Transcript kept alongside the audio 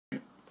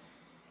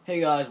Hey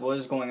guys, what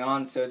is going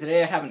on? So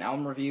today I have an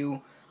album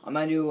review. I'm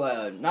going to do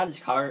not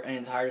an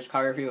entire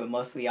discography, but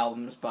most of the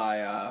albums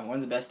by one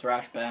of the best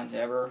thrash bands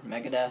ever,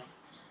 Megadeth.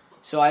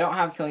 So I don't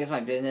have Killing Is My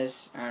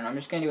Business, and I'm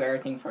just going to do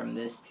everything from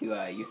this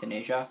to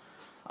Euthanasia,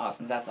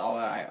 since that's all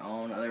that I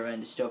own, other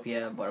than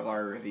Dystopia, but I've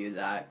already reviewed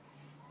that.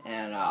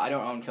 And I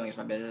don't own Killing Is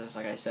My Business,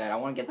 like I said. I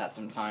want to get that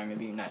sometime. It'd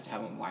be nice to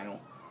have on vinyl.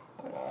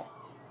 But,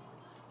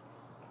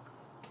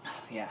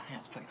 yeah,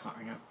 it's fucking hot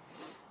right now.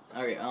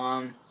 Okay,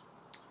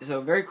 so,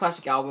 very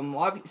classic album.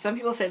 Some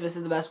people say this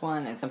is the best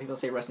one, and some people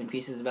say Rust in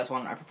Peace is the best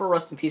one. I prefer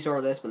Rust in Peace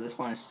over this, but this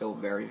one is still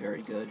very,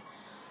 very good.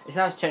 It's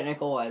not as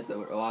technical as a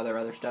lot of their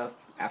other stuff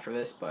after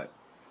this, but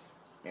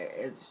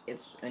it's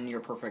a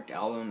near-perfect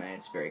album, and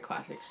it's very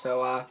classic.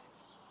 So,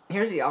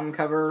 here's the album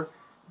cover,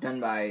 done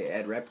by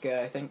Ed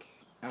Repka, I think.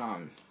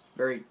 I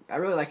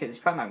really like it. It's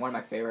probably one of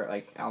my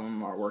favorite,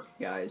 album artwork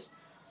guys.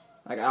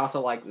 I also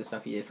like the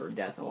stuff he did for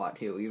Death a lot,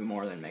 too, even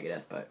more than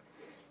Megadeth, but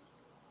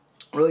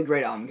really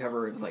great album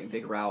cover with,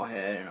 big row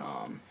head and,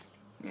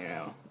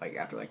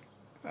 after,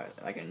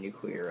 a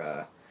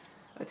nuclear,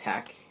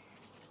 attack.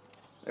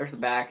 There's the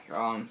back.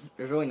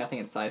 There's really nothing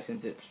inside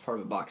since it's part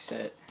of a box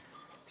set.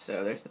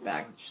 So, there's the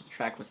back, just the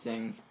track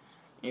listing.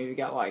 You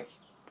got,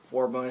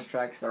 4 bonus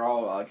tracks. They're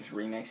all, just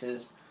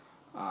remixes.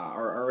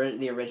 Or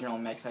the original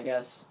mix, I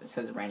guess. It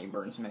says Randy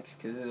Burton's mix,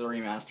 because this is a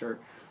remaster.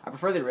 I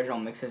prefer the original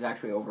mixes,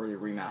 actually, over the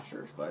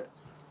remasters, but,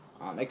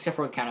 except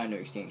for with Countdown to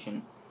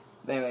Extinction.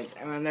 But anyways,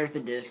 there's the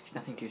disc,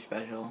 nothing too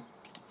special.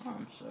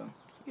 So,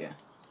 yeah.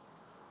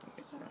 I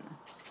guess I don't know.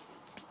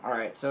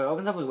 Alright, so it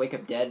opens up with Wake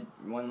Up Dead,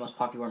 one of the most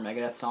popular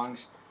Megadeth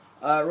songs.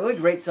 Really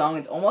great song.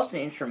 It's almost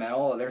an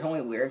instrumental. There's only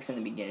lyrics in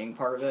the beginning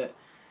part of it.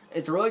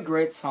 It's a really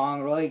great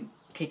song, really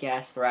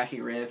kick-ass, thrashy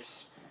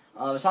riffs.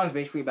 The song's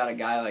basically about a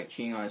guy,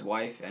 cheating on his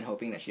wife and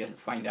hoping that she doesn't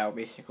find out,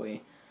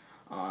 basically.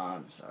 So,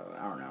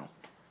 I don't know.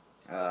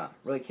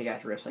 Really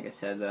kick-ass riffs, like I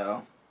said,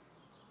 though.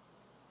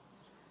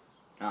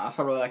 I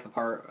also really like the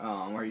part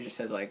where he just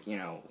says, with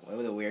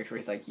the lyrics where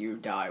he's like, you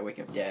die, wake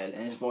up dead.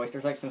 And his voice,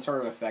 there's, some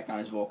sort of effect on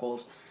his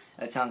vocals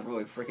that sounds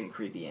really freaking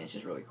creepy, and it's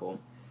just really cool.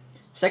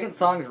 Second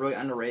song is really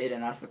underrated,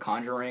 and that's The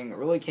Conjuring. A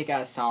really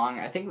kick-ass song.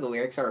 I think the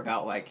lyrics are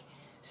about,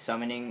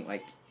 summoning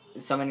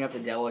up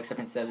the devil, except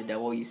instead of the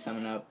devil, you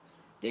summon up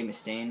Dave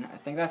Mustaine. I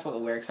think that's what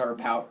the lyrics are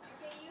about,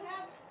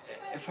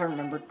 if I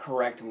remember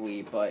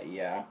correctly, but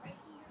yeah.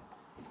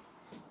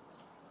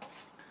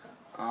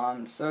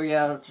 So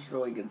yeah, it's just a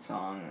really good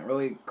song.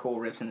 Really cool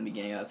riffs in the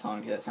beginning of that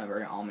song, too. That's not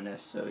very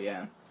ominous, so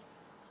yeah.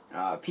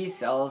 Peace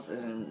Sells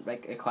is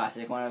a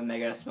classic, one of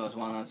Megadeth's most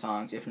well-known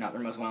songs, if not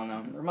their most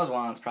well-known. Their most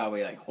well-known is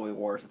probably, Holy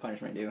Wars, The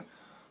Punishment Due.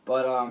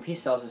 But,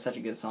 Peace Sells is such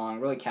a good song,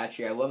 really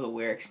catchy. I love the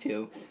lyrics,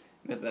 too.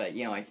 With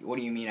what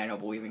do you mean I don't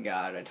believe in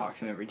God? I talk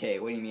to him every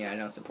day. What do you mean I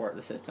don't support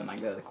the system? I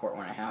go to the court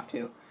when I have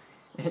to.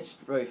 It's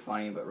really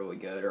funny, but really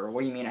good. Or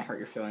what do you mean I hurt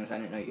your feelings? I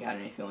didn't know you had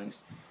any feelings.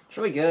 It's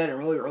really good and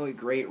really, really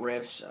great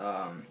riffs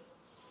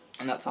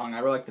in that song. I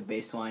really like the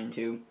bass line,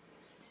 too.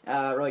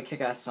 Really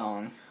kick-ass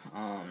song.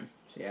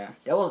 So, yeah.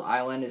 Devil's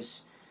Island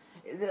is...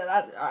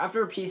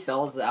 After Peace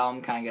Sells, the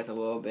album kind of gets a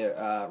little bit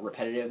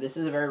repetitive. This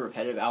is a very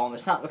repetitive album.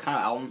 It's not the kind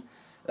of album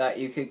that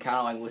you could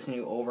kind of, listen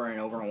to over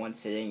and over in one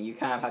sitting. You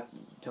kind of have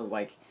to,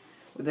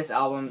 with this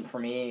album, for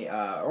me,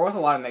 or with a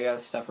lot of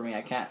Megadeth stuff for me,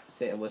 I can't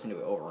sit and listen to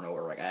it over and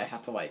over. I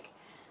have to, I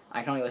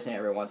can only listen to it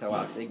every once in a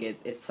while, because it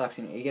gets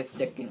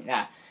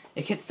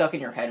stuck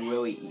in your head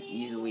really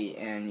easily,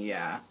 and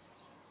yeah.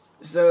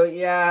 So,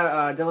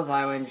 yeah, Devil's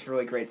Island is a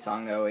really great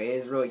song, though.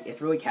 It's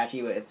really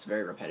catchy, but it's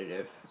very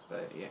repetitive,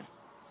 but yeah.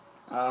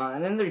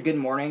 And then there's Good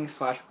Morning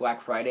 /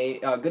 Black Friday.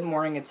 Good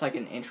Morning, it's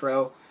an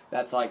intro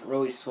that's,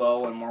 really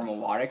slow and more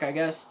melodic, I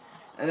guess.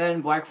 And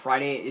then Black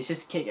Friday is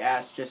just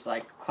kick-ass, just,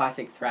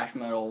 classic thrash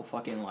metal,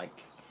 fucking,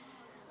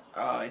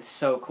 it's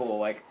so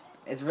cool.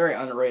 It's a very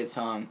underrated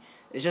song.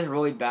 It's just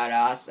really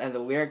badass, and the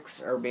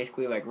lyrics are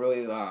basically,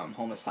 really,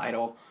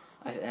 homicidal,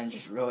 and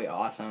just really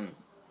awesome.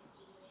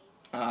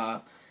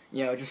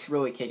 Just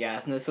really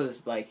kick-ass. And this was,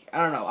 I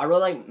don't know, I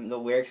really like the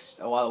lyrics,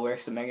 a lot of the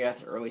lyrics of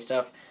Megadeth, early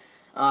stuff.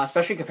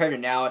 Especially compared to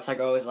now, it's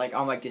always on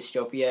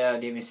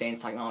Dystopia, Dave Mustaine's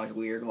talking about all these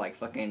weird,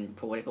 fucking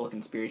political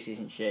conspiracies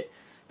and shit.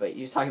 But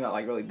he was talking about,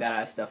 really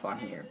badass stuff on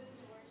here.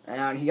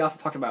 And he also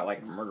talked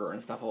about, murder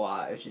and stuff a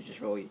lot, which is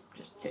just really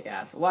just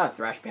kick-ass. A lot of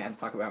thrash bands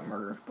talk about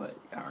murder, but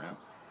I don't know.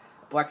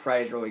 Black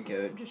Friday is really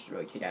good, just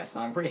really kick-ass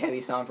song. Pretty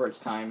heavy song for its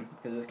time,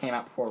 because this came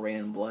out before Rain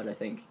and Blood, I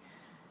think.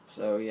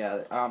 So, yeah,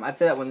 I'd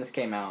say that when this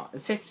came out,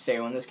 it's safe to say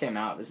when this came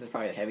out, this is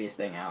probably the heaviest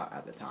thing out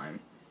at the time.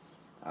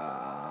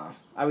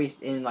 At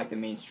least in, the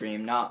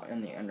mainstream, not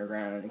in the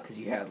underground, because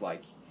you had,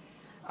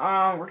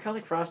 were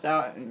Celtic Frost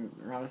out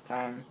around this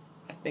time?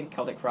 I think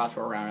Celtic Frost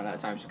were around at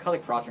that time, so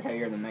Celtic Frost are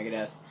heavier than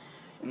Megadeth,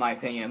 in my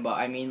opinion, but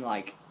I mean,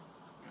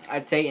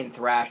 I'd say in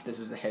thrash, this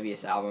was the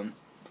heaviest album,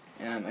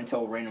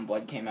 until Rain and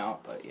Blood came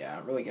out, but yeah,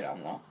 really good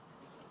album, though.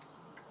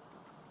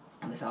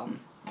 This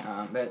album,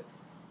 but...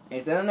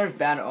 then there's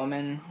Bad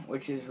Omen,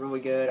 which is really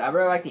good. I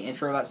really like the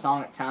intro of that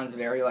song. It sounds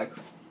very,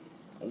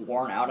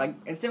 worn out.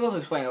 It's difficult to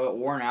explain, but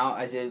worn out,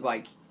 as it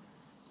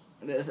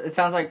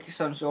sounds like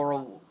some sort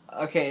of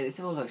Okay, it's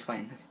difficult to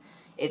explain.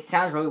 It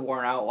sounds really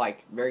worn out,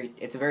 like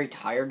it's a very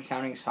tired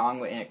sounding song,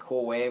 but in a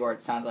cool way where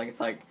it sounds like it's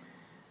like,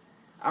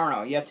 I don't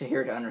know, you have to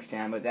hear it to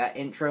understand, but that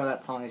intro,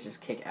 that song is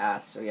just kick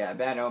ass. So yeah,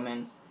 Bad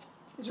Omen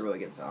is a really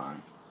good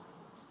song.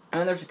 And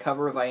then there's a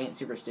cover of I Ain't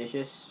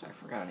Superstitious. I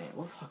forgot it.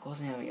 What the fuck was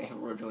the name of the guy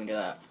who originally did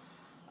that?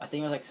 I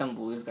think it was like some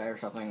blues guy or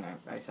something.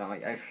 I sound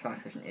like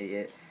such an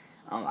idiot.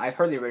 I've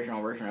heard the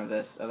original version of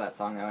that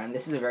song though, and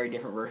this is a very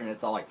different version.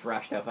 It's all like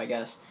thrashed up, I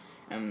guess.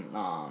 And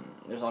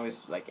there's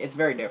always like it's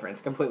very different.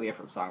 It's a completely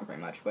different song,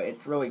 pretty much, but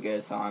it's a really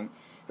good song.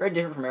 Very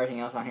different from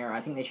everything else on here.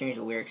 I think they changed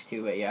the lyrics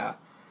too, but yeah.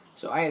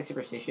 So I Ain't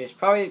Superstitious,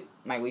 probably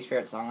my least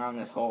favorite song on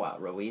this whole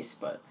release,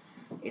 but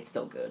it's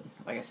still good.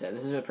 Like I said,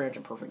 this is pretty much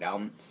a perfect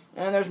album.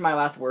 And then there's My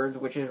Last Words,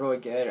 which is really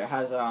good. It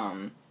has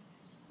an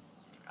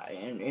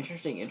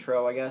interesting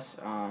intro, I guess.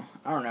 I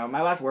don't know.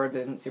 My Last Words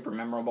isn't super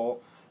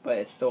memorable, but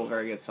it's still a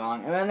very good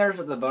song. And then there's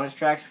the bonus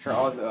tracks, which are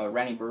all the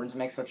Randy Burns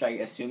mix, which I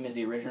assume is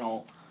the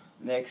original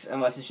mix,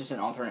 unless it's just an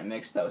alternate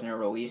mix that was never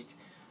released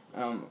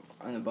on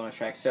the bonus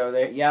track. So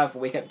you have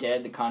Wake Up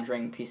Dead, The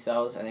Conjuring, Peace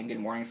Sells, and then Good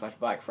Morning /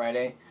 Black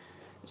Friday.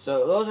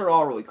 So those are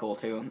all really cool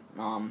too.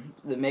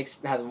 The mix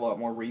has a lot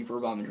more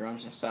reverb on the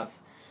drums and stuff.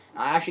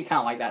 I actually kind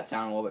of like that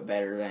sound a little bit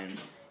better than...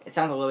 It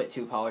sounds a little bit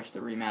too polished, the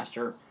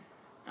remaster.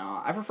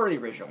 I prefer the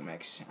original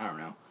mix. I don't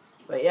know.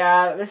 But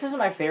yeah, this isn't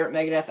my favorite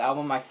Megadeth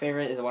album. My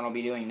favorite is the one I'll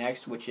be doing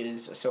next, which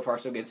is So Far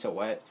So Good So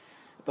Wet.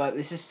 But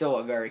this is still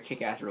a very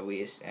kick-ass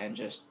release and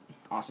just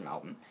awesome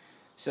album.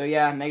 So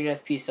yeah,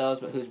 Megadeth, Peace Sells,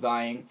 but Who's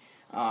Buying?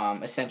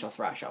 Essential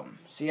thrash album.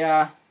 So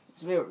yeah,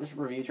 this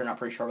review turned out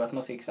pretty short, but that's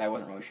mostly because I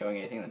wasn't really showing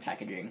anything in the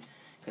packaging,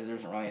 because there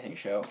isn't really anything to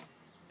show.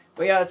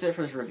 But yeah, that's it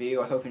for this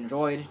review. I hope you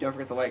enjoyed. Don't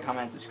forget to like,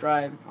 comment, and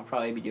subscribe. I'll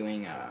probably be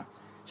doing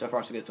So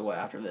Far So Good So Wet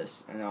after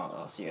this, and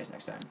I'll see you guys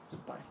next time.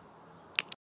 Bye.